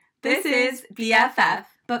This is BFF.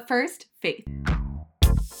 But first, Faith.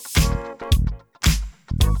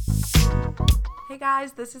 Hey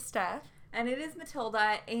guys, this is Steph. And it is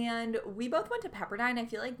Matilda, and we both went to Pepperdine. I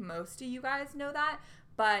feel like most of you guys know that,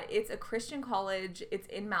 but it's a Christian college. It's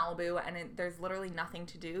in Malibu, and there's literally nothing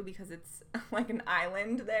to do because it's like an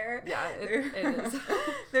island there. Yeah, it is.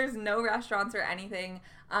 There's no restaurants or anything,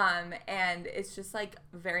 and it's just like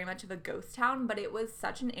very much of a ghost town, but it was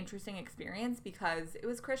such an interesting experience because it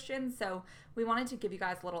was Christian, so we wanted to give you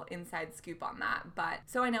guys a little inside scoop on that. But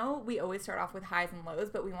so I know we always start off with highs and lows,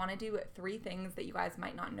 but we want to do 3 things that you guys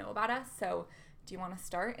might not know about us. So do you want to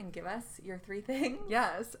start and give us your 3 things?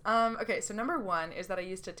 Yes. Okay, so number 1 is that I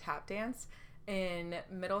used to tap dance in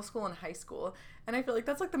middle school and high school, and I feel like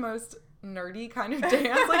that's like the most nerdy kind of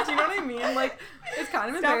dance. Like, do you know what I mean? Like, it's kind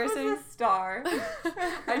of embarrassing. Steph was a star.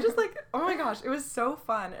 I just like, oh my gosh, it was so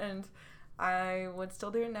fun, and I would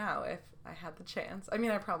still do it now if I had the chance. I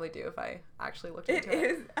mean, I probably do if I actually looked into it.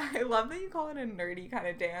 It is. I love that you call it a nerdy kind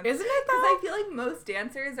of dance. Isn't it though? Because I feel like most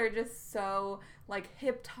dancers are just so like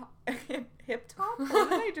hip hop. What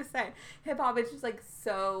did I just say? Hip hop. It's just like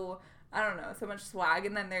so, I don't know, so much swag,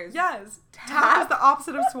 and then there's tap is the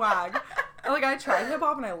opposite of swag. Like, I tried hip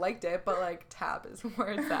hop and I liked it, but like tap is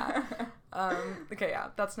where it's at. Okay, yeah,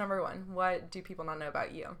 that's number 1. What do people not know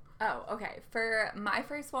about you? Oh, okay. For my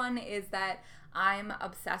first one is that I'm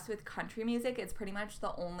obsessed with country music. It's pretty much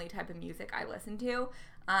the only type of music I listen to.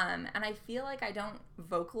 And I feel like I don't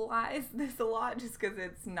vocalize this a lot just because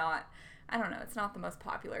it's not, I don't know, it's not the most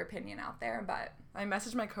popular opinion out there, but I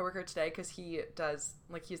messaged my coworker today because he does,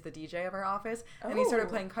 like, he's the DJ of our office, and he started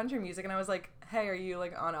playing country music, and I was like, hey, are you,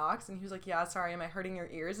 like, on aux? And he was like, yeah, sorry, am I hurting your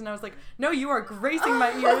ears? And I was like, no, you are gracing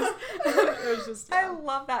my ears. It was just, yeah. I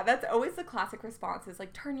love that. That's always the classic response is,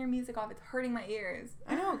 like, turn your music off, it's hurting my ears.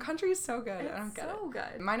 I know, country is so good. I don't get it. It's so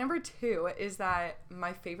good. My number 2 is that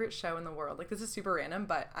my favorite show in the world, like, this is super random,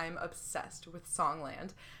 but I'm obsessed with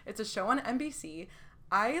Songland. It's a show on NBC.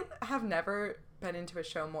 I have never been into a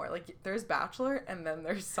show more. Like, there's Bachelor and then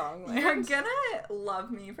there's Songland. You're gonna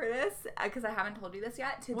love me for this because I haven't told you this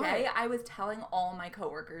yet. Today, I was telling all my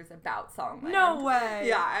coworkers about Songland. No way.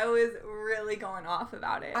 Yeah, I was really going off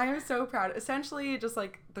about it. I am so proud. Essentially, just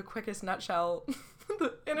like the quickest nutshell.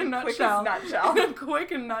 In a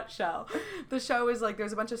quick nutshell. The show is like,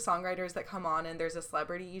 there's a bunch of songwriters that come on, and there's a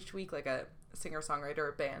celebrity each week, like a singer-songwriter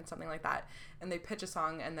or band, something like that, and they pitch a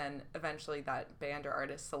song, and then eventually that band or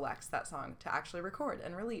artist selects that song to actually record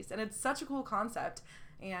and release. And it's such a cool concept,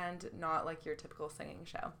 and not like your typical singing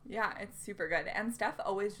show. Yeah, it's super good. And Steph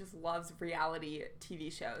always just loves reality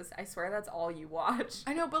TV shows. I swear that's all you watch.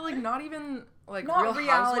 I know, but like not even like not Real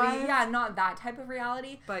reality. Housewives. Yeah, not that type of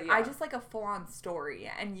reality. But yeah. I just like a full-on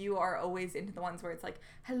story, and you are always into the ones where it's like,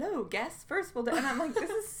 hello, guess first we'll do. And I'm like,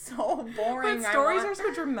 this is so boring. But stories are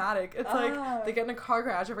so dramatic. It's like they get in a car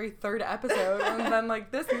crash every 3rd episode, and then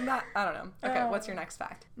like this and that. I don't know. Okay, what's your next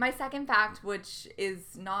fact? My second fact, which is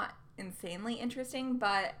not insanely interesting,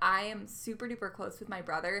 but I am super duper close with my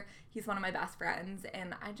brother. He's one of my best friends,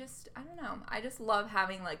 and I don't know, I just love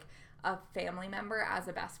having like a family member as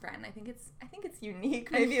a best friend. I think it's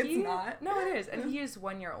unique. Maybe it's not. No, it is. And he is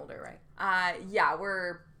 1 year older, right? Yeah,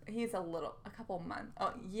 he's a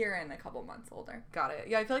year and a couple months older. Got it.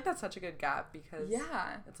 Yeah, I feel like that's such a good gap because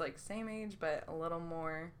yeah, it's like same age but a little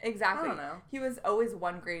more. Exactly. I don't know. He was always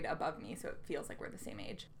 1 grade above me, so it feels like we're the same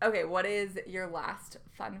age. Okay, what is your last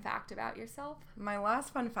fun fact about yourself? My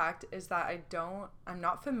last fun fact is that I'm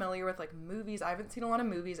not familiar with like movies. I haven't seen a lot of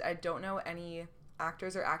movies. I don't know any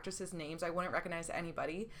actors or actresses' names. I wouldn't recognize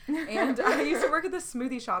anybody. And I used to work at this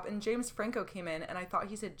smoothie shop, and James Franco came in, and I thought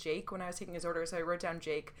he said Jake when I was taking his order, so I wrote down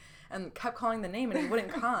Jake and kept calling the name, and he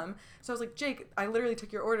wouldn't come. So I was like, Jake, I literally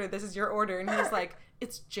took your order. This is your order. And he was like,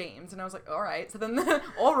 it's James. And I was like, all right. So then,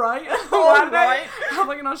 all right. All right. I have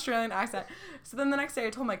like an Australian accent. So then the next day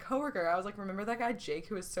I told my coworker, I was like, remember that guy Jake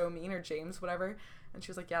who was so mean, or James, whatever? And she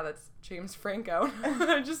was like, yeah, that's James Franco.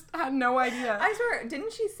 I just had no idea. I swear,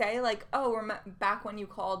 didn't she say, like, oh, back when you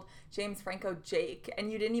called James Franco Jake, and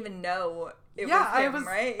you didn't even know it was him,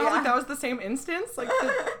 right? I was like, that was the same instance? Like,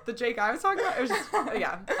 the Jake I was talking about? It was just,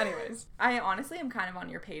 yeah, anyways. I honestly am kind of on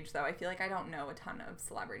your page, though. I feel like I don't know a ton of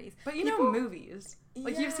celebrities. But you know movies.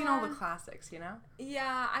 Like, you've seen all the classics, you know?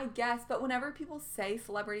 Yeah, I guess. But whenever people say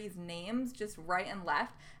celebrities' names just right and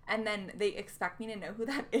left, and then they expect me to know who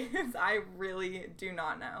that is, I really do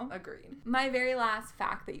not know. Agreed. My very last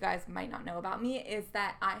fact that you guys might not know about me is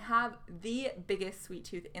that I have the biggest sweet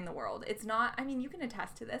tooth in the world. It's not, I mean, you can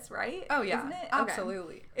attest to this, right? Oh, yeah. Isn't it?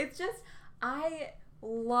 Absolutely. Okay. It's just, I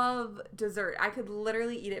love dessert. I could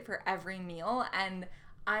literally eat it for every meal, and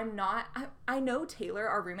I know Taylor,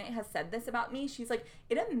 our roommate, has said this about me. She's like,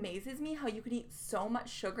 it amazes me how you could eat so much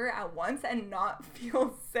sugar at once and not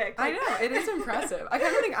feel sick. I know, it is impressive. I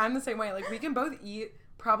kind of think I'm the same way. Like, we can both eat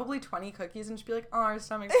probably 20 cookies and just be like, oh, our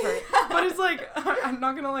stomachs hurt. But it's like, I'm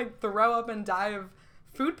not gonna like throw up and die of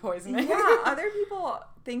food poisoning. Yeah, other people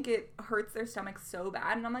think it hurts their stomach so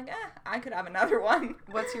bad, and I'm like, I could have another one.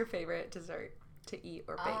 What's your favorite dessert to eat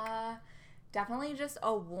or bake? Definitely just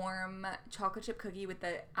a warm chocolate chip cookie with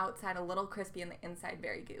the outside a little crispy and the inside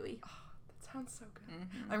very gooey. Oh, that sounds so good.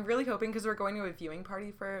 Mm-hmm. I'm really hoping, because we're going to a viewing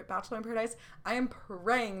party for Bachelor in Paradise, I am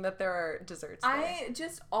praying that there are desserts there. I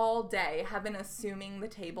just all day have been assuming the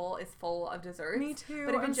table is full of desserts. Me too.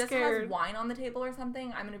 But if I'm it just scared. has wine on the table or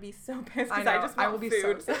something, I'm going to be so pissed I because know, I just want will be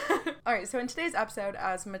food. So upset. All right, so in today's episode,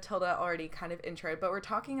 as Matilda already kind of introed, but we're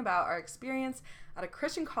talking about our experience at a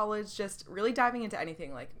Christian college, just really diving into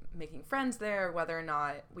anything like making friends there, whether or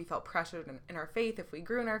not we felt pressured in our faith, if we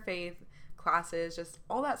grew in our faith, classes, just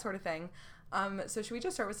all that sort of thing. So should we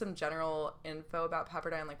just start with some general info about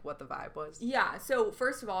Pepperdine, like what the vibe was? Yeah, so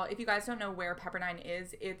first of all, if you guys don't know where Pepperdine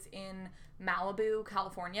is, it's in Malibu,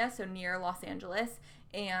 California, so near Los Angeles,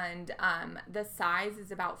 and the size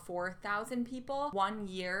is about 4,000 people. 1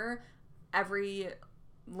 year,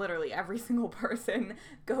 literally every single person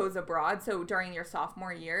goes abroad. So during your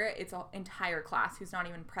sophomore year, it's an entire class who's not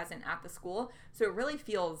even present at the school. So it really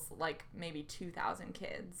feels like maybe 2,000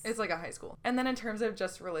 kids. It's like a high school. And then in terms of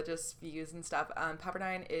just religious views and stuff,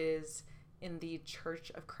 Pepperdine is in the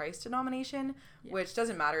Church of Christ denomination, which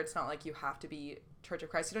doesn't matter. It's not like you have to be Church of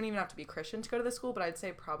Christ. You don't even have to be Christian to go to the school, but I'd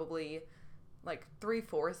say probably like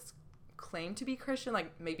 3/4 claim to be Christian,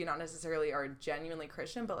 like maybe not necessarily are genuinely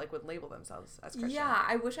Christian, but like would label themselves as Christian. Yeah,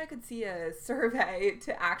 I wish I could see a survey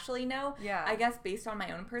to actually know. Yeah. I guess based on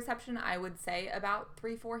my own perception, I would say about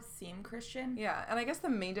 3/4 seem Christian. Yeah, and I guess the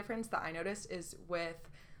main difference that I noticed is with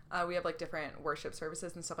we have like different worship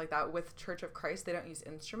services and stuff like that. With Church of Christ, they don't use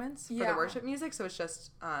instruments for the worship music, so it's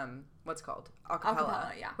just what's called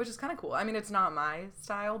acapella, yeah, which is kind of cool. I mean, it's not my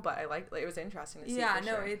style, but I liked it. Was interesting to see. Yeah, for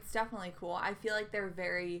sure. It's definitely cool. I feel like they're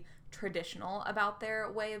very traditional about their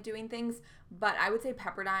way of doing things, but I would say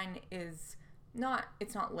Pepperdine is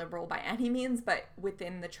it's not liberal by any means, but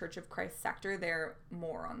within the Church of Christ sector, they're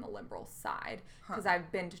more on the liberal side, because I've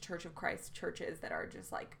been to Church of Christ churches that are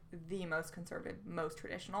just like the most conservative, most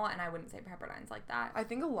traditional, and I wouldn't say Pepperdine's like that. I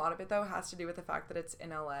think a lot of it though has to do with the fact that it's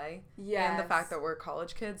in LA, and the fact that we're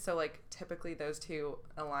college kids, so like typically those two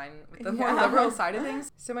align with the more liberal side of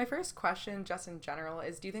things. So my first question, just in general,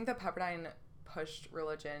 is do you think that Pepperdine pushed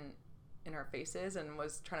religion in our faces and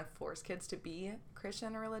was trying to force kids to be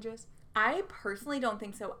Christian or religious? I personally don't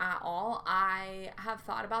think so at all. I have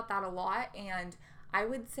thought about that a lot, and I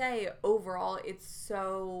would say overall it's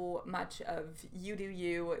so much of you do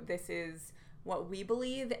you, this is what we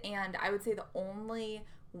believe, and I would say the only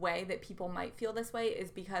way that people might feel this way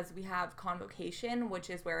is because we have convocation, which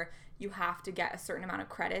is where you have to get a certain amount of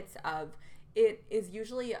credits of it is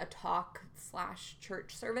usually a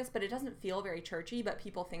talk/church service, but it doesn't feel very churchy, but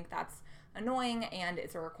people think that's annoying and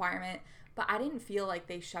it's a requirement. But I didn't feel like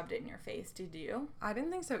they shoved it in your face. Did you? I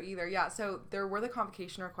didn't think so either. Yeah, so there were the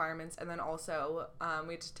convocation requirements, and then also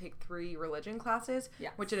we had to take 3 religion classes,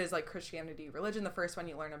 which it is like Christianity, religion. The first one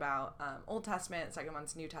you learn about Old Testament, the second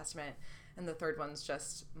one's New Testament, and the third one's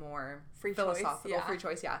just more philosophical, free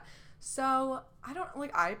choice, yeah. So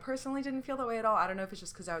I personally didn't feel that way at all. I don't know if it's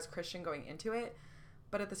just because I was Christian going into it,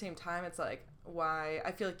 but at the same time, it's like, why?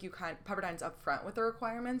 I feel like Pepperdine's upfront with the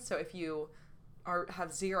requirements, so if you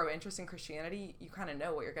have zero interest in Christianity, you kind of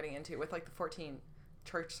know what you're getting into with like the 14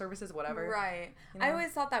 church services, whatever. Right. You know? I always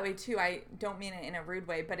thought that way too. I don't mean it in a rude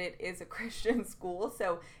way, but it is a Christian school.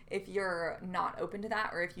 So if you're not open to that,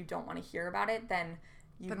 or if you don't want to hear about it, then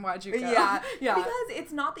why'd you go? Yeah. Because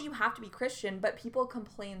it's not that you have to be Christian, but people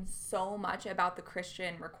complain so much about the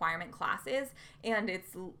Christian requirement classes, and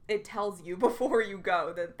it tells you before you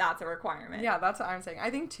go that that's a requirement. Yeah, that's what I'm saying. I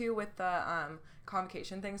think too with the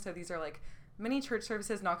convocation thing, so these are like many church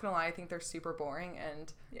services, not gonna lie, I think they're super boring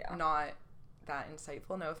and not that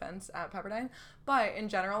insightful, no offense, at Pepperdine. But in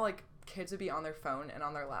general, like, kids would be on their phone and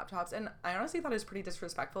on their laptops, and I honestly thought it was pretty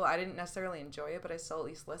disrespectful. I didn't necessarily enjoy it, but I still at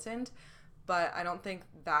least listened. But I don't think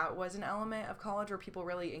that was an element of college where people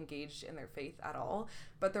really engaged in their faith at all.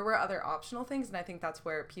 But there were other optional things, and I think that's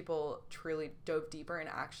where people truly dove deeper and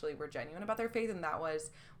actually were genuine about their faith. And that was,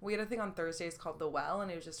 we had a thing on Thursdays called The Well,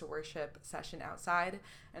 and it was just a worship session outside.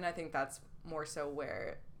 And I think that's more so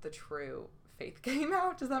where the true faith came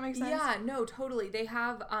out. Does that make sense? Yeah, no, totally. They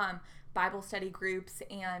have Bible study groups,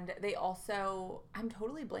 and they also, I'm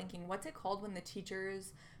totally blanking, what's it called when the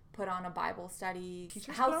teachers put on a Bible study.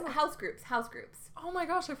 Teachers House groups. Oh my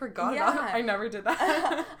gosh, I forgot Yeah. about it. I never did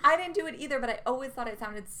that. I didn't do it either, but I always thought it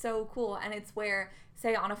sounded so cool. And it's where,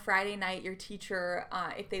 say, on a Friday night, your teacher,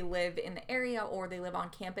 if they live in the area or they live on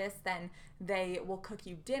campus, then they will cook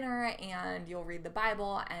you dinner and you'll read the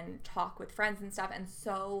Bible and talk with friends and stuff. And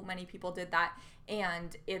so many people did that.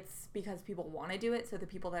 And it's because people want to do it. So the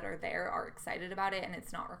people that are there are excited about it and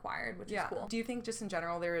it's not required, which is cool. Do you think just in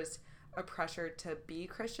general there is a pressure to be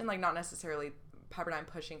Christian? Like, not necessarily Pepperdine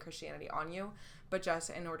pushing Christianity on you, but just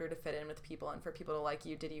in order to fit in with people and for people to like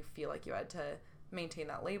you, did you feel like you had to maintain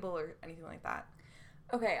that label or anything like that?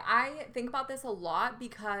 Okay, I think about this a lot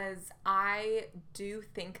because I do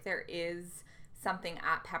think there is something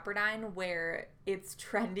at Pepperdine where it's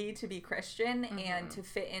trendy to be Christian and to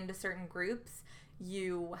fit into certain groups.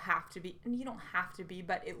 You have to be, and you don't have to be,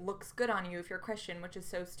 but it looks good on you if you're Christian, which is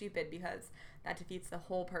so stupid because that defeats the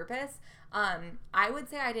whole purpose. I would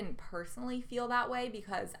say I didn't personally feel that way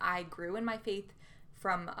because I grew in my faith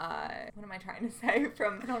from, what am I trying to say?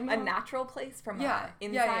 From a natural place, from inside.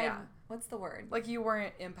 Yeah. What's the word? Like, you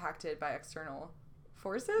weren't impacted by external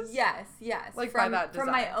forces? Yes. Like, from, by that desire.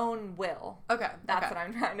 from my own will. Okay. That's what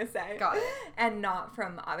I'm trying to say. Got it. And not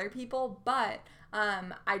from other people. But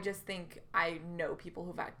I just think I know people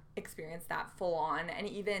who've experienced that full on. And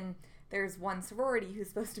even there's one sorority who's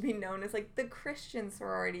supposed to be known as like the Christian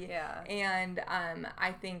sorority. Yeah. And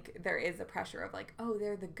I think there is a pressure of like, oh,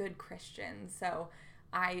 they're the good Christians. So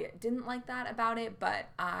I didn't like that about it, but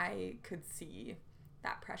I could see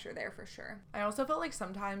that pressure there for sure. I also felt like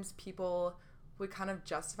sometimes people would kind of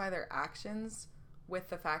justify their actions with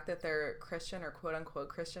the fact that they're Christian or quote unquote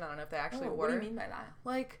Christian. I don't know if they actually were. What do you mean by that?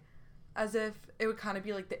 Like, as if it would kind of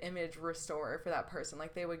be like the image restorer for that person.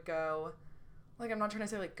 Like, they would go, like, I'm not trying to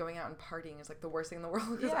say like going out and partying is like the worst thing in the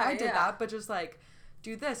world because I did that, but just like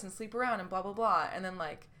do this and sleep around and blah blah blah, and then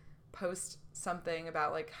like post something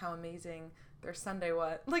about like how amazing their Sunday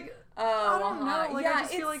was. Like, I don't know. Like, yeah, I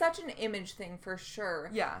just feel it's like such an image thing for sure.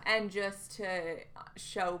 Yeah. And just to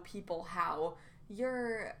show people how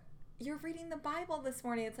you're reading the Bible this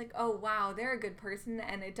morning. It's like, oh wow, they're a good person,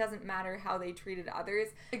 and it doesn't matter how they treated others.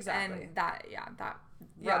 Exactly. And that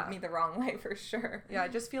rubbed me the wrong way for sure. Yeah, I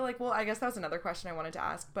just feel like, well, I guess that was another question I wanted to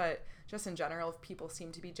ask, but just in general, if people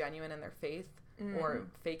seem to be genuine in their faith or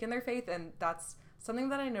fake in their faith, and that's something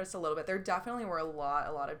that I noticed a little bit. There definitely were a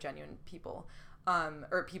lot of genuine people,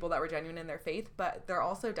 or people that were genuine in their faith, but there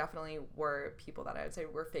also definitely were people that I would say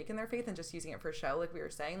were fake in their faith and just using it for show, like we were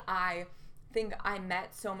saying. I think I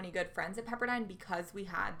met so many good friends at Pepperdine because we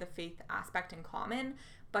had the faith aspect in common,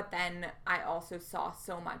 but then I also saw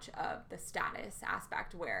so much of the status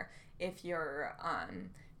aspect where if you're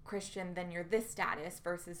Christian, then you're this status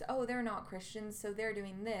versus, oh, they're not Christians, so they're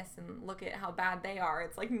doing this and look at how bad they are.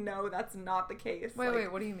 It's like, no, that's not the case.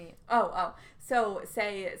 Wait, what do you mean? So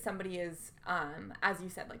say somebody is, as you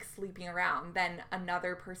said, like sleeping around, then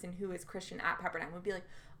another person who is Christian at Pepperdine would be like,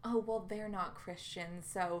 oh, well, they're not Christians,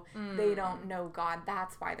 so they don't know God.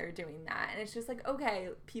 That's why they're doing that. And it's just like, okay,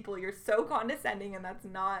 people, you're so condescending, and that's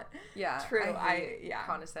not true.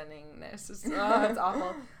 Condescendingness. It's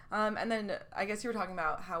awful. And then I guess you were talking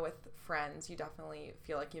about how with friends, you definitely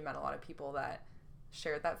feel like you met a lot of people that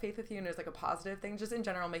shared that faith with you, and it was like a positive thing, just in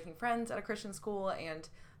general, making friends at a Christian school and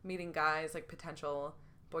meeting guys, like potential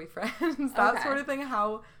boyfriends, that sort of thing.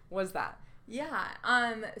 How was that? Yeah,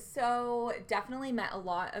 so definitely met a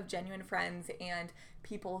lot of genuine friends and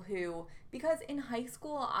people who, because in high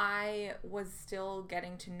school I was still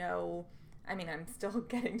getting to know, I'm still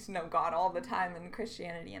getting to know God all the time in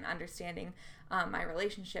Christianity and understanding my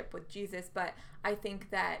relationship with Jesus, but I think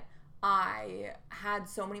that I had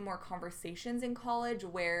so many more conversations in college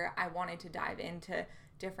where I wanted to dive into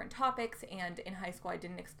different topics, and in high school I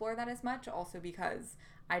didn't explore that as much, also because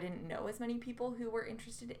I didn't know as many people who were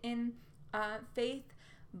interested in faith.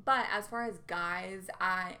 But as far as guys,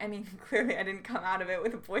 I mean, clearly I didn't come out of it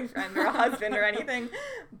with a boyfriend or a husband or anything,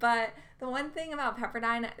 but the one thing about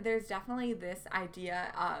Pepperdine, there's definitely this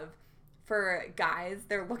idea of, for guys,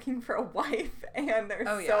 they're looking for a wife, and there's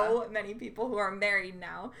so many people who are married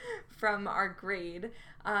now from our grade,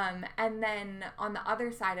 and then on the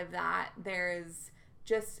other side of that, there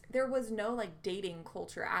was no like dating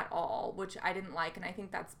culture at all, which I didn't like, and I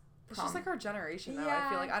think that's it's just like our generation, though. I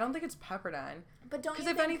feel like I don't think it's Pepperdine. But don't you?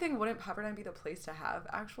 Because if anything, wouldn't Pepperdine be the place to have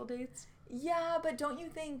actual dates? Yeah, but don't you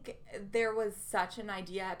think there was such an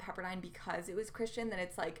idea at Pepperdine because it was Christian that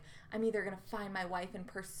it's like, I'm either gonna find my wife and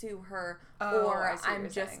pursue her, or I'm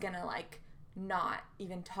just gonna like not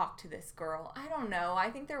even talk to this girl. I don't know. I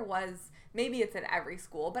think there was, maybe it's at every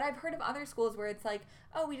school, but I've heard of other schools where it's like,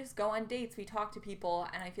 oh, we just go on dates, we talk to people,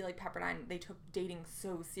 and I feel like Pepperdine, they took dating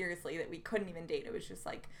so seriously that we couldn't even date. It was just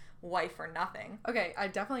like wife or nothing. Okay, I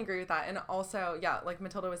definitely agree with that. And also, yeah, like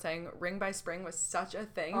Matilda was saying, Ring by Spring was such a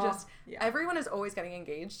thing. Everyone is always getting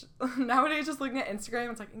engaged. Nowadays, just looking at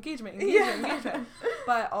Instagram, it's like engagement.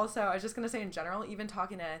 But also, I was just going to say in general, even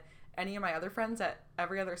talking to any of my other friends at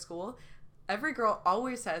every other school, every girl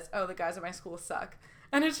always says, oh, the guys at my school suck.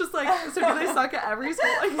 And it's just like, so do they suck at every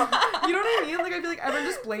school? Like, you know what I mean? Like, I feel like everyone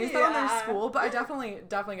just blames that on their school. But I definitely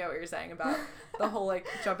get what you're saying about the whole, like,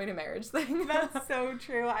 jumping to marriage thing. That's so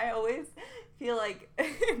true. I always feel like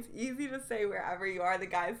it's easy to say wherever you are, the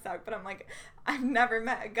guys suck. But I'm like, I've never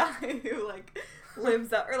met a guy who, like,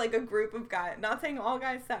 lives up, or like a group of guys, not saying all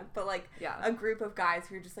guys suck, but like a group of guys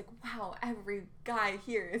who are just like, wow, every guy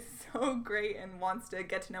here is so great and wants to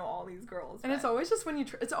get to know all these girls. And it's always just when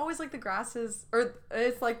it's always like the grass is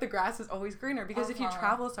always greener, because if you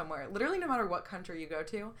travel somewhere, literally no matter what country you go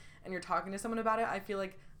to and you're talking to someone about it, I feel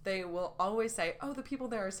like they will always say, oh, the people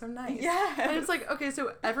there are so nice. Yeah. And it's like, okay,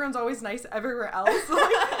 so everyone's always nice everywhere else.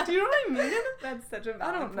 Like, do you know what I mean? That's such a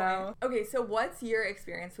valid point. Know. Okay, so what's your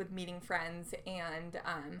experience with meeting friends and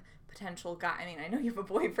potential guy? I mean, I know you have a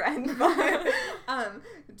boyfriend, but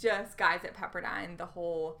just guys at Pepperdine, the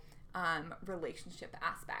whole relationship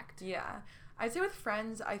aspect. Yeah. I'd say with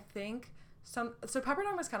friends, I think so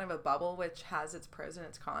Pepperdine was kind of a bubble, which has its pros and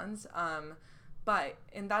its cons. But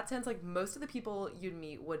in that sense, like, most of the people you'd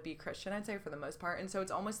meet would be Christian, I'd say, for the most part. And so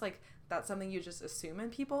it's almost like that's something you just assume in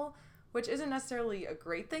people, which isn't necessarily a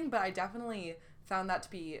great thing, but I definitely found that to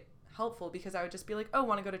be helpful, because I would just be like, oh,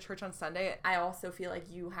 want to go to church on Sunday? I also feel like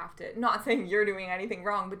you have to, not saying you're doing anything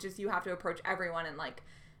wrong, but just you have to approach everyone and, like,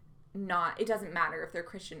 it doesn't matter if they're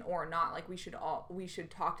Christian or not. Like, we should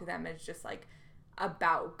talk to them as just, like,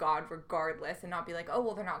 about God regardless, and not be like, oh,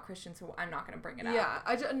 well, they're not Christian, so I'm not going to bring it up.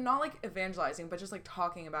 Yeah, not like evangelizing, but just like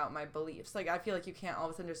talking about my beliefs. Like, I feel like you can't all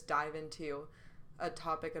of a sudden just dive into a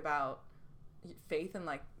topic about faith and,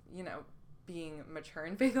 like, you know, being mature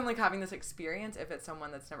in faith and, like, having this experience if it's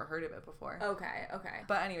someone that's never heard of it before. Okay.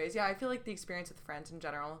 But anyways, yeah, I feel like the experience with friends in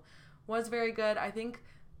general was very good. I think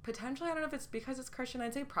potentially, I don't know if it's because it's Christian,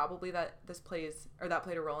 I'd say probably that played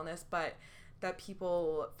a role in this, but that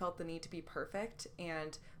people felt the need to be perfect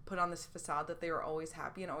and put on this facade that they were always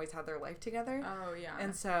happy and always had their life together. Oh, yeah.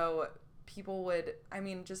 And so people would, I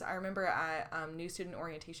remember at new student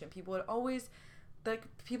orientation, people would always, like,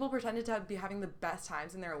 people pretended to be having the best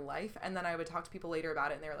times in their life, and then I would talk to people later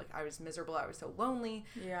about it, and they were like, I was miserable, I was so lonely.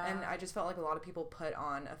 Yeah. And I just felt like a lot of people put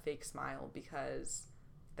on a fake smile because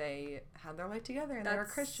they had their life together and they were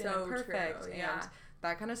Christian and perfect. True. Yeah. And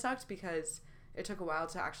that kind of sucked, because it took a while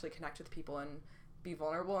to actually connect with people and be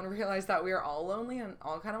vulnerable and realize that we are all lonely and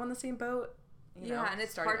all kind of on the same boat. And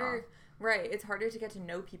it's harder, right? It's harder to get to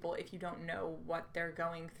know people if you don't know what they're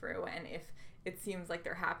going through, and if it seems like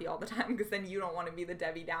they're happy all the time, because then you don't want to be the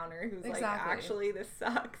Debbie Downer who's like, actually, this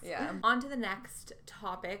sucks. Yeah. On to the next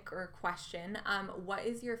topic or question. What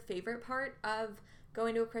is your favorite part of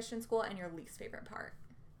going to a Christian school and your least favorite part?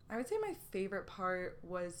 I would say my favorite part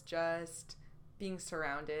was just being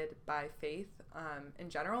surrounded by faith in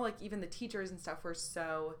general. Like, even the teachers and stuff were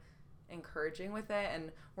so encouraging with it,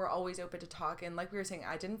 and we're always open to talk. And like we were saying,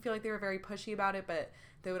 I didn't feel like they were very pushy about it, but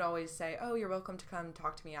they would always say, oh, you're welcome to come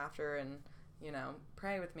talk to me after and, you know,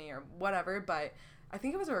 pray with me or whatever. But I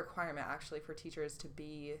think it was a requirement actually for teachers to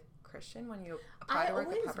be Christian when you apply to work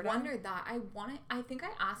at Pepperdine. I always wondered that. I think I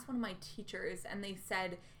asked one of my teachers, and they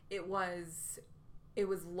said it was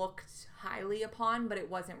looked highly upon, but it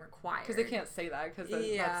wasn't required. Because they can't say that, because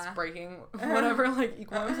that's breaking whatever, like,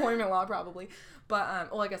 equal employment law probably.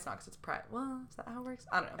 But, well, I guess not, because it's private. Well, is that how it works?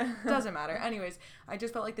 I don't know. Doesn't matter. Anyways, I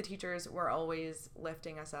just felt like the teachers were always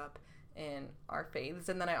lifting us up in our faiths.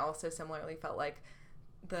 And then I also similarly felt like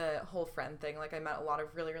the whole friend thing, like, I met a lot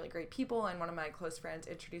of really, really great people, and one of my close friends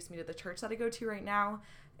introduced me to the church that I go to right now.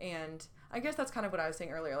 And I guess that's kind of what I was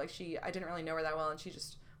saying earlier. Like, I didn't really know her that well, and she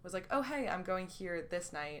just was like, oh, hey, I'm going here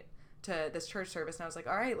this night to this church service. And I was like,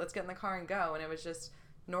 all right, let's get in the car and go. And it was just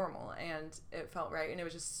normal, and it felt right, and it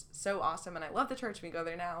was just so awesome. And I love the church. We go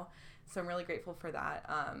there now, so I'm really grateful for that.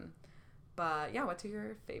 But yeah, what's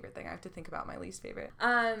your favorite thing? I have to think about my least favorite.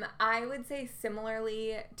 I would say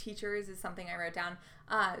similarly, teachers is something I wrote down.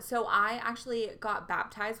 So I actually got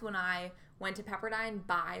baptized when I went to Pepperdine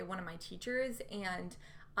by one of my teachers, and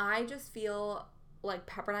I just feel like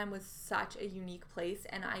Pepperdine was such a unique place,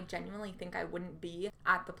 and I genuinely think I wouldn't be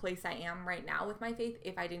at the place I am right now with my faith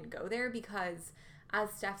if I didn't go there, because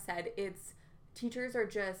as Steph said, teachers are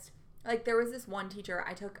just, like, there was this one teacher,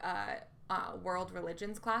 I took a world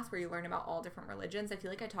religions class where you learn about all different religions. I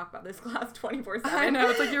feel like I talk about this class 24/7. I know,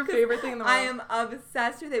 it's like your favorite thing in the world. I am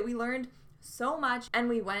obsessed with it. We learned so much, and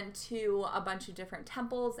we went to a bunch of different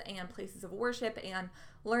temples and places of worship and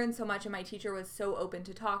learned so much, and my teacher was so open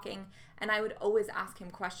to talking, and I would always ask him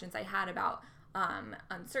questions I had about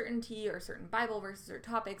uncertainty or certain Bible verses or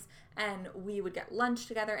topics, and we would get lunch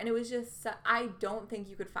together, and it was just, I don't think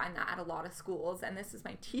you could find that at a lot of schools, and this is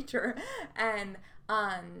my teacher, and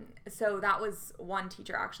so that was one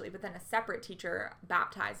teacher actually, but then a separate teacher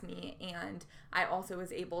baptized me, and I also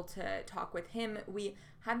was able to talk with him. We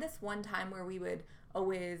had this one time where we would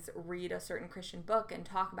always read a certain Christian book and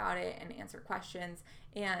talk about it and answer questions,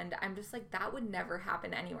 and I'm just like, that would never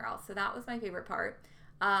happen anywhere else. So that was my favorite part.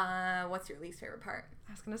 What's your least favorite part?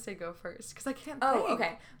 I was gonna say go first because I can't think. Oh,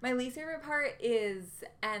 okay. My least favorite part is,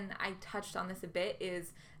 and I touched on this a bit,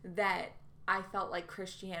 is that I felt like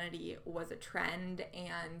Christianity was a trend,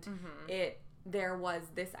 and there was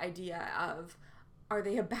this idea of, are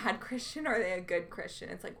they a bad Christian or are they a good Christian?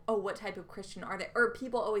 It's like, oh, what type of Christian are they? Or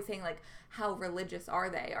people always saying like, how religious are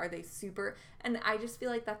they? Are they super? And I just feel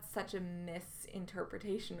like that's such a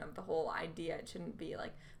misinterpretation of the whole idea. It shouldn't be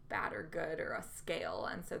like bad or good or a scale,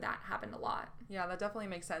 and so that happened a lot. Yeah, that definitely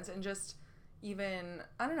makes sense. And just even,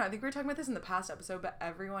 I don't know, I think we were talking about this in the past episode, but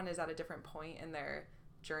everyone is at a different point in their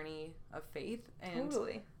journey of faith, and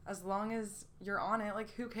Totally. as long as you're on it,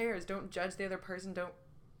 like, who cares? Don't judge the other person, don't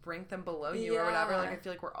rank them below you or whatever. Like, I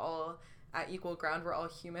feel like we're all at equal ground, we're all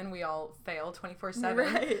human, we all fail 24/7.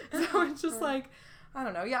 Right. So it's just like, I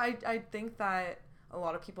don't know. Yeah, I think that a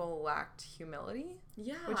lot of people lacked humility.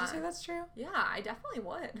 Yeah. Would you say that's true? Yeah, I definitely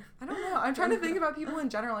would. I don't know. I'm trying to think about people in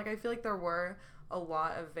general. Like, I feel like there were a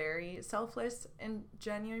lot of very selfless and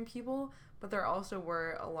genuine people, but there also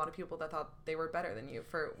were a lot of people that thought they were better than you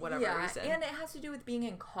for whatever reason. And it has to do with being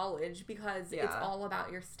in college, because it's all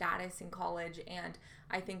about your status in college, and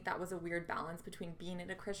I think that was a weird balance between being at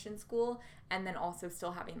a Christian school and then also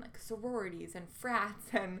still having like sororities and frats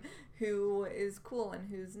and who is cool and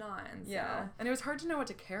who's not. And so. Yeah, and it was hard to know what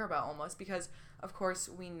to care about almost, because of course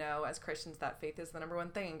we know as Christians that faith is the number one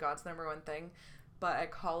thing and God's the number one thing, but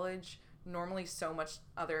at college normally so much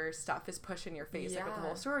other stuff is pushed in your face, like with the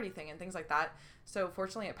whole sorority thing and things like that. So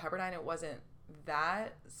fortunately at Pepperdine it wasn't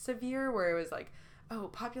that severe where it was like, oh,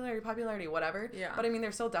 popularity, whatever. Yeah. But I mean,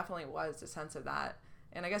 there still definitely was a sense of that.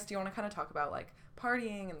 And I guess, do you want to kind of talk about like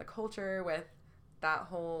partying and the culture with that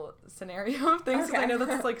whole scenario of things? Because I know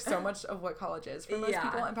that's like so much of what college is for most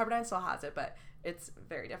people, and Pepperdine still has it, but it's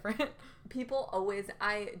very different. People always,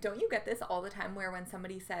 don't you get this all the time where when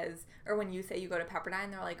somebody says, or when you say you go to Pepperdine,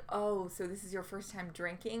 they're like, oh, so this is your first time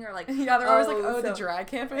drinking? Or like, yeah, they're always like, oh, the dry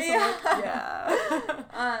campus? Yeah. I'm like,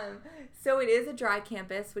 yeah. So it is a dry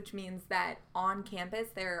campus, which means that on campus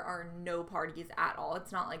there are no parties at all.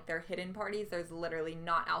 It's not like they're hidden parties. There's literally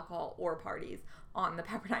not alcohol or parties on the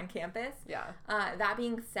Pepperdine campus. Yeah. That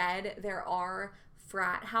being said, there are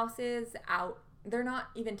frat houses out. They're not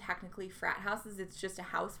even technically frat houses. It's just a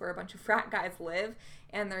house where a bunch of frat guys live,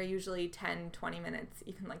 and they're usually 10, 20 minutes,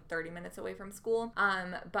 even like 30 minutes away from school.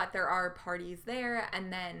 But there are parties there,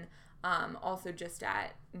 and then also just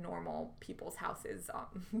at normal people's houses.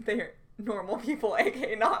 They're normal people,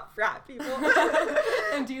 aka not frat people.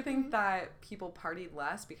 And do you think that people partied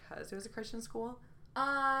less because it was a Christian school?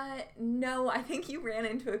 No, I think you ran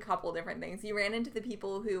into a couple different things. You ran into the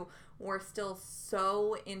people who were still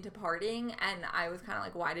so into partying, and I was kind of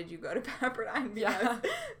like, why did you go to Pepperdine? Because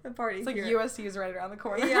the party's It's like here. USC is right around the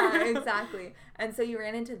corner. Yeah, exactly. And so you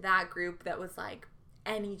ran into that group that was like,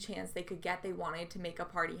 any chance they could get, they wanted to make a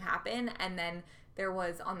party happen. And then there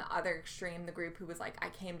was, on the other extreme, the group who was like, I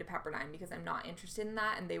came to Pepperdine because I'm not interested in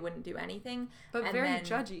that, and they wouldn't do anything. But and very then,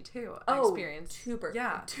 judgy, too, experience. Super.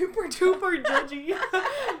 Yeah. Super judgy.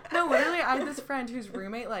 No, literally, I had this friend whose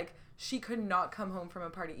roommate, like, she could not come home from a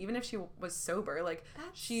party, even if she was sober. Like,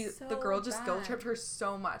 the girl just guilt tripped her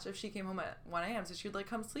so much if she came home at 1 a.m., so she'd, like,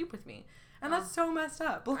 come sleep with me. And that's so messed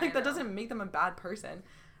up. Like, that doesn't make them a bad person.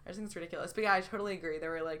 I just think it's ridiculous. But yeah, I totally agree. There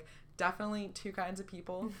were like definitely two kinds of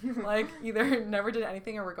people. Like, either never did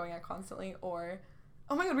anything or were going out constantly, or,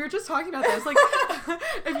 oh my god, we were just talking about this. Like,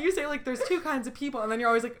 if you say like there's two kinds of people, and then you're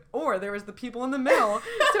always like, or there was the people in the middle.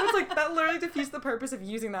 So it's like that literally defeats the purpose of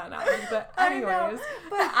using that analogy. But anyways.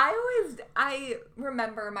 But I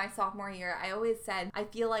remember my sophomore year, I always said, I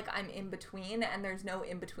feel like I'm in between, and there's no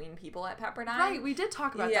in between people at Pepperdine. Right, we did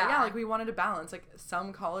talk about that. Yeah, like we wanted to balance like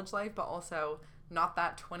some college life, but also not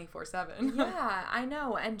that 24/7. Yeah, I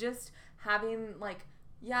know. And just having like,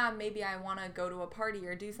 yeah, maybe I want to go to a party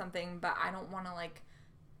or do something, but I don't want to like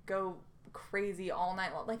go crazy all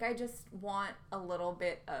night long. Like, I just want a little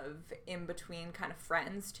bit of in between kind of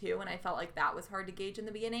friends too, and I felt like that was hard to gauge in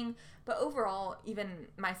the beginning. But overall, even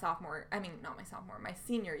my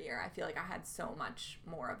senior year, I feel like I had so much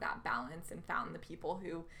more of that balance and found the people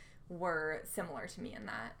who were similar to me in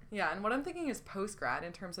that. Yeah, and what I'm thinking is post-grad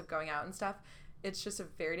in terms of going out and stuff, it's just a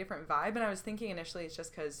very different vibe. And I was thinking initially it's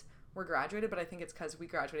just because we're graduated, but I think it's because we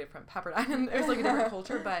graduated from Pepperdine and there's like a different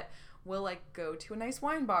culture. But we'll like go to a nice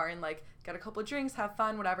wine bar and like get a couple of drinks, have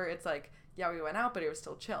fun, whatever. It's like, yeah, we went out, but it was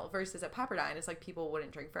still chill. Versus at Pepperdine, it's like people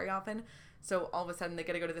wouldn't drink very often. So all of a sudden they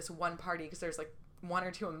get to go to this one party because there's like 1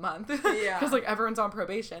 or 2 a month. Yeah. Because like everyone's on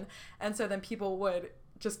probation. And so then people would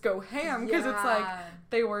just go ham because it's like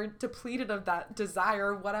they were depleted of that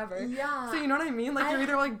desire or whatever. Yeah. So you know what I mean? Like you're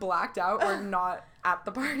either like blacked out or not at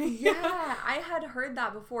the party. Yeah, I had heard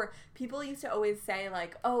that before. People used to always say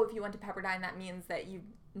like, oh, if you went to Pepperdine, that means that you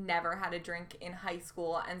never had a drink in high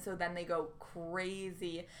school, and so then they go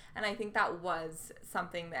crazy. And I think that was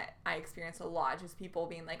something that I experienced a lot, just people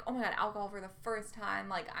being like, oh my god, alcohol for the first time,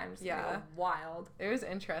 like I'm just gonna go wild. It was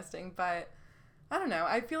interesting, but I don't know,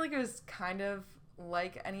 I feel like it was kind of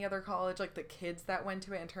like any other college, like the kids that went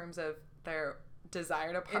to it in terms of their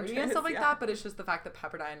desire to party and stuff like that, but it's just the fact that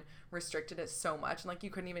Pepperdine restricted it so much, and like you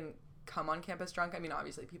couldn't even come on campus drunk. I mean,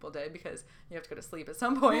 obviously people did because you have to go to sleep at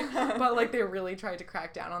some point, but like they really tried to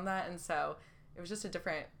crack down on that, and so it was just a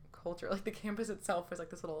different culture. Like the campus itself was like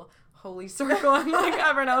this little holy circle, and like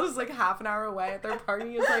everyone else was like half an hour away at their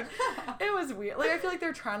party. It's like, it was weird. Like I feel like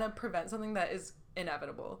they're trying to prevent something that is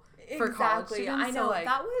inevitable for college students. I know, so, like,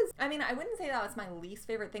 that was, I mean, I wouldn't say that was my least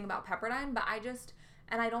favorite thing about Pepperdine, but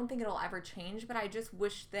and I don't think it'll ever change, but I just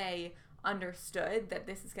wish they understood that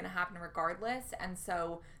this is going to happen regardless, and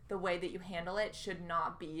so the way that you handle it should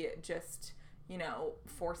not be just, you know,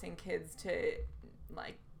 forcing kids to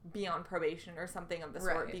like be on probation or something of the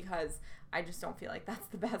sort, because I just don't feel like that's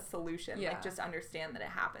the best solution. Like, just understand that it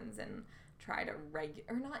happens and try to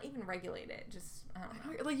or not even regulate it. Just, I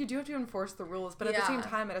don't know. Like, you do have to enforce the rules, but at the same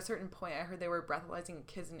time, at a certain point, I heard they were breathalyzing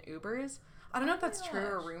kids in Ubers. I don't know if that's true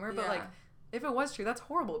or a rumor, but like, if it was true, that's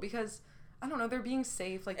horrible because, I don't know, they're being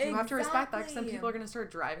safe. Like, you have to respect that because then people are going to start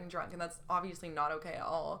driving drunk, and that's obviously not okay at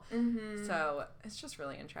all. Mm-hmm. So, it's just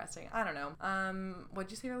really interesting. I don't know.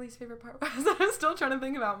 What'd you say your least favorite part was? I'm still trying to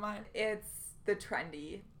think about mine. It's the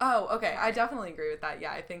trendy. Oh, okay. I definitely agree with that.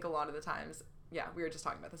 Yeah, I think a lot of the times, we were just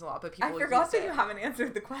talking about this a lot, but people I forgot that you haven't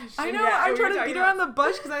answered the question. I know, I'm trying to beat around the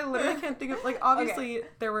bush because I literally can't think of, like, obviously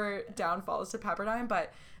there were downfalls to Pepperdine,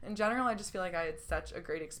 but in general, I just feel like I had such a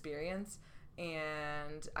great experience.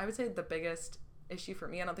 And I would say the biggest issue for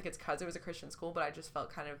me, I don't think it's because it was a Christian school, but I just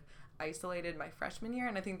felt kind of isolated my freshman year.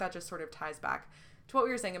 And I think that just sort of ties back to what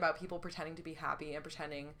we were saying about people pretending to be happy and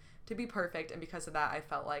pretending to be perfect. And because of that, I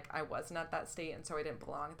felt like I wasn't at that state, and so I didn't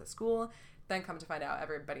belong at the school. Then come to find out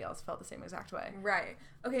everybody else felt the same exact way. Right.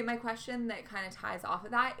 Okay, my question that kind of ties off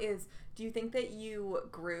of that is, do you think that you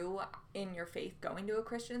grew in your faith going to a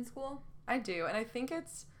Christian school? I do. And I think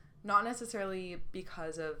it's not necessarily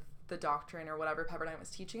because of the doctrine or whatever Pepperdine was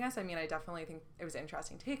teaching us. I mean, I definitely think it was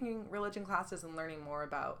interesting taking religion classes and learning more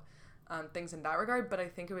about things in that regard, but I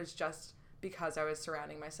think it was just because I was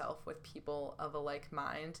surrounding myself with people of a like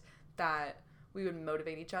mind that we would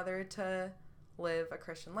motivate each other to live a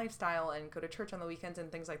Christian lifestyle and go to church on the weekends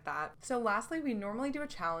and things like that. So lastly, we normally do a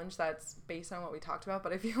challenge that's based on what we talked about,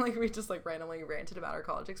 but I feel like we just like randomly ranted about our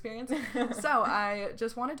college experience. So I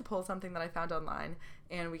just wanted to pull something that I found online,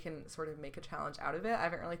 and we can sort of make a challenge out of it. I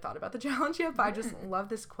haven't really thought about the challenge yet, but I just love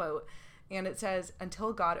this quote, and it says,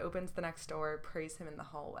 "Until God opens the next door, praise him in the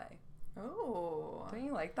hallway." Oh. Don't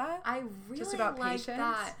you like that? I really just about like patience?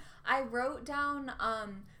 that. I wrote down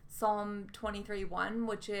Psalm 23:1,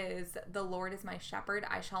 which is, "The Lord is my shepherd,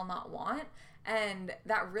 I shall not want." And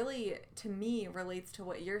that really, to me, relates to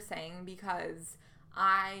what you're saying, because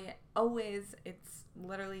it's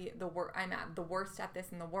literally I'm at the worst at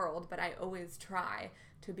this in the world, but I always try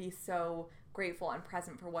to be so grateful and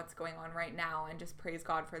present for what's going on right now and just praise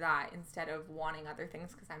God for that instead of wanting other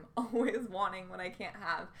things, because I'm always wanting what I can't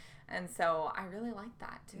have. And so I really like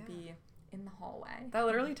that, to be in the hallway. That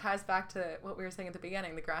literally ties back to what we were saying at the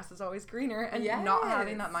beginning. The grass is always greener, and not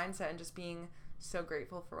having that mindset and just being so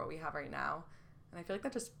grateful for what we have right now. And I feel like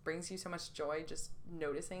that just brings you so much joy, just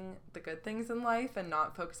noticing the good things in life and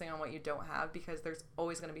not focusing on what you don't have, because there's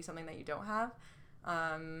always going to be something that you don't have.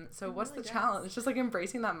 So what's the challenge? It's just like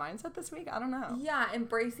embracing that mindset this week? I don't know. Yeah,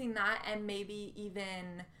 embracing that, and maybe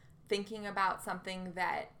even thinking about something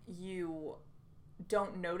that you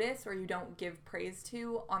don't notice or you don't give praise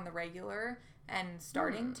to on the regular and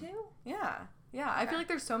starting to. Yeah. Okay. I feel like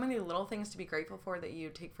there's so many little things to be grateful for that you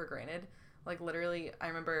take for granted. Like, literally, I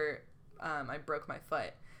remember I broke my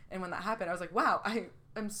foot. And when that happened, I was like, wow,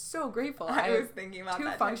 I'm so grateful. I was thinking about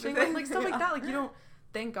that. Functioning, like stuff like that. Like, you don't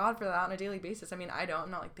thank God for that on a daily basis. I mean, I don't.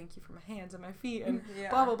 I'm not like, thank you for my hands and my feet and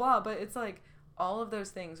blah, blah, blah. But it's like all of those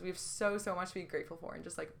things we have so much to be grateful for, and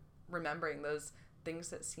just like remembering those things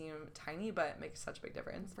that seem tiny but make such a big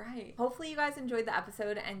difference. Right. Hopefully you guys enjoyed the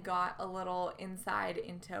episode and got a little insight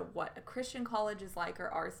into what a Christian college is like, or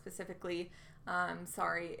ours specifically.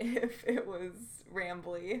 Sorry if it was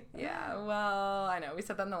rambly. Yeah, well, I know we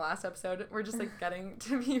said that in the last episode. We're just like getting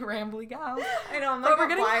to be rambly gals. I know, I'm like, we're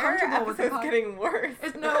getting comfortable with it. It's getting worse.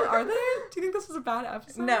 No, are they? Do you think this was a bad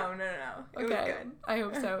episode? No. It was good. I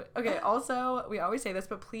hope so. Okay, also, we always say this,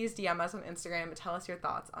 but please DM us on Instagram. Tell us your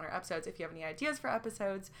thoughts on our episodes. If you have any ideas for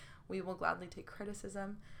episodes, we will gladly take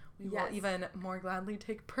criticism. We will even more gladly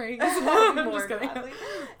take praise. I'm just kidding.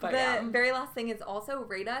 But the very last thing is also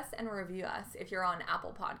rate us and review us if you're on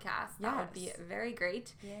Apple Podcasts. That would be very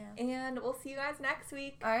great. Yeah. And we'll see you guys next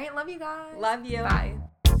week. All right. Love you guys. Love you. Bye.